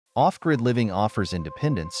Off-grid living offers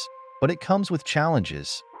independence, but it comes with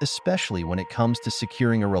challenges, especially when it comes to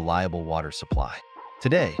securing a reliable water supply.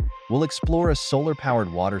 Today, we'll explore a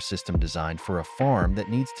solar-powered water system designed for a farm that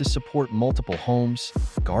needs to support multiple homes,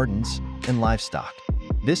 gardens, and livestock.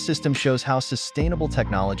 This system shows how sustainable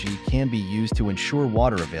technology can be used to ensure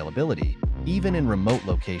water availability, even in remote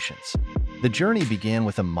locations. The journey began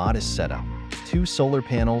with a modest setup: 2 solar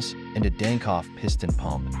panels and a Dankoff piston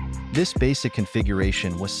pump. This basic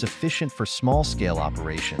configuration was sufficient for small-scale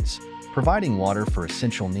operations, providing water for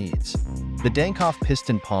essential needs. The Dankoff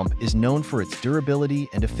piston pump is known for its durability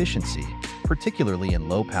and efficiency, particularly in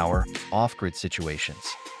low-power, off-grid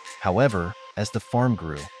situations. However, as the farm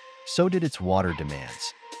grew, so did its water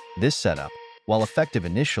demands. This setup, while effective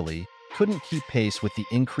initially, couldn't keep pace with the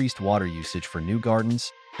increased water usage for new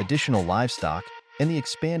gardens, additional livestock, and the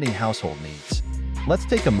expanding household needs. Let's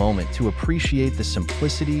take a moment to appreciate the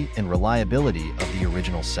simplicity and reliability of the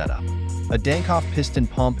original setup. A Dankoff piston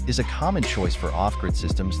pump is a common choice for off-grid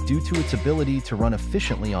systems due to its ability to run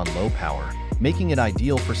efficiently on low power, making it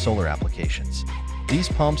ideal for solar applications. These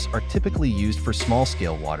pumps are typically used for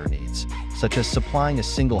small-scale water needs, such as supplying a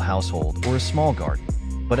single household or a small garden.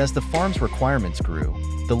 But as the farm's requirements grew,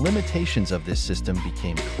 the limitations of this system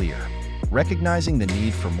became clear. Recognizing the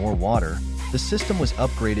need for more water, the system was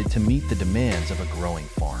upgraded to meet the demands of a growing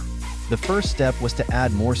farm. The first step was to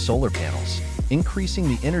add more solar panels, increasing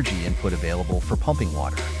the energy input available for pumping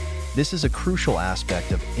water. This is a crucial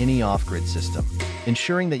aspect of any off-grid system,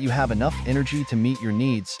 ensuring that you have enough energy to meet your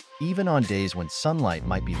needs, even on days when sunlight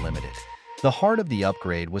might be limited. The heart of the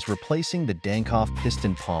upgrade was replacing the Dankoff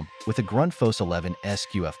piston pump with a Grundfos 11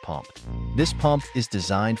 SQF pump. This pump is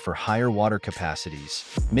designed for higher water capacities,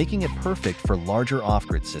 making it perfect for larger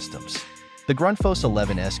off-grid systems. The Grundfos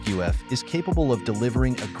 11 SQF is capable of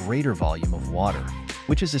delivering a greater volume of water,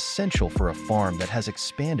 which is essential for a farm that has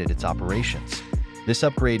expanded its operations. This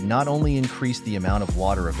upgrade not only increased the amount of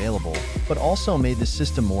water available, but also made the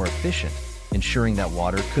system more efficient, ensuring that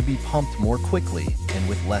water could be pumped more quickly and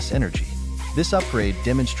with less energy. This upgrade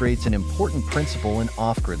demonstrates an important principle in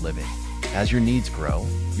off-grid living. As your needs grow,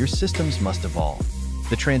 your systems must evolve.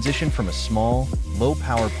 The transition from a small,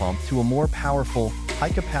 low-power pump to a more powerful,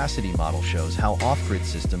 high-capacity model shows how off-grid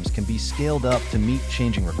systems can be scaled up to meet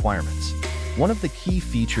changing requirements. One of the key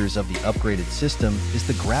features of the upgraded system is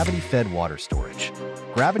the gravity-fed water storage.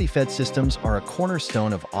 Gravity-fed systems are a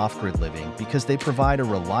cornerstone of off-grid living because they provide a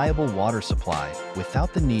reliable water supply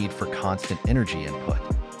without the need for constant energy input.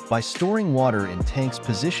 By storing water in tanks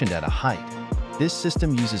positioned at a height, this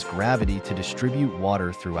system uses gravity to distribute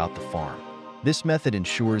water throughout the farm. This method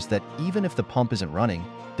ensures that even if the pump isn't running,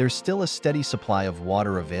 there's still a steady supply of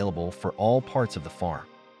water available for all parts of the farm.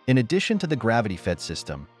 In addition to the gravity-fed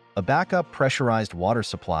system, a backup pressurized water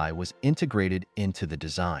supply was integrated into the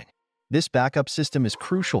design. This backup system is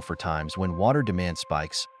crucial for times when water demand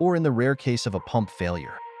spikes or in the rare case of a pump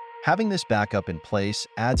failure. Having this backup in place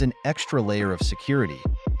adds an extra layer of security,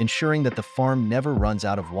 ensuring that the farm never runs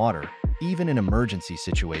out of water, even in emergency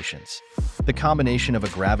situations. The combination of a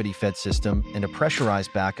gravity-fed system and a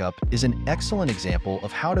pressurized backup is an excellent example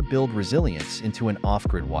of how to build resilience into an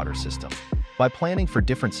off-grid water system. By planning for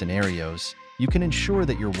different scenarios, you can ensure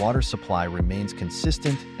that your water supply remains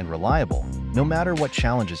consistent and reliable, no matter what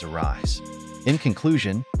challenges arise. In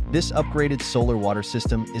conclusion, this upgraded solar water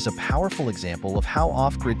system is a powerful example of how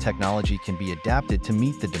off-grid technology can be adapted to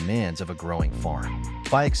meet the demands of a growing farm.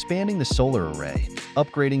 By expanding the solar array,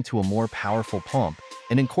 upgrading to a more powerful pump,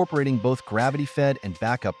 and incorporating both gravity-fed and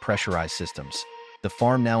backup pressurized systems, the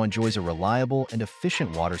farm now enjoys a reliable and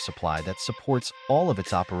efficient water supply that supports all of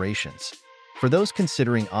its operations. For those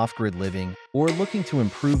considering off-grid living or looking to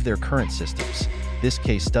improve their current systems, this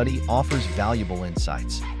case study offers valuable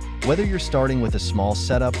insights. Whether you're starting with a small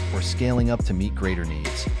setup or scaling up to meet greater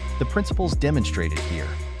needs, the principles demonstrated here,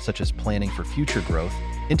 such as planning for future growth,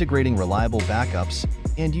 integrating reliable backups,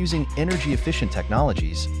 and using energy-efficient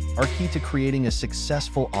technologies, are key to creating a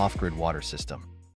successful off-grid water system.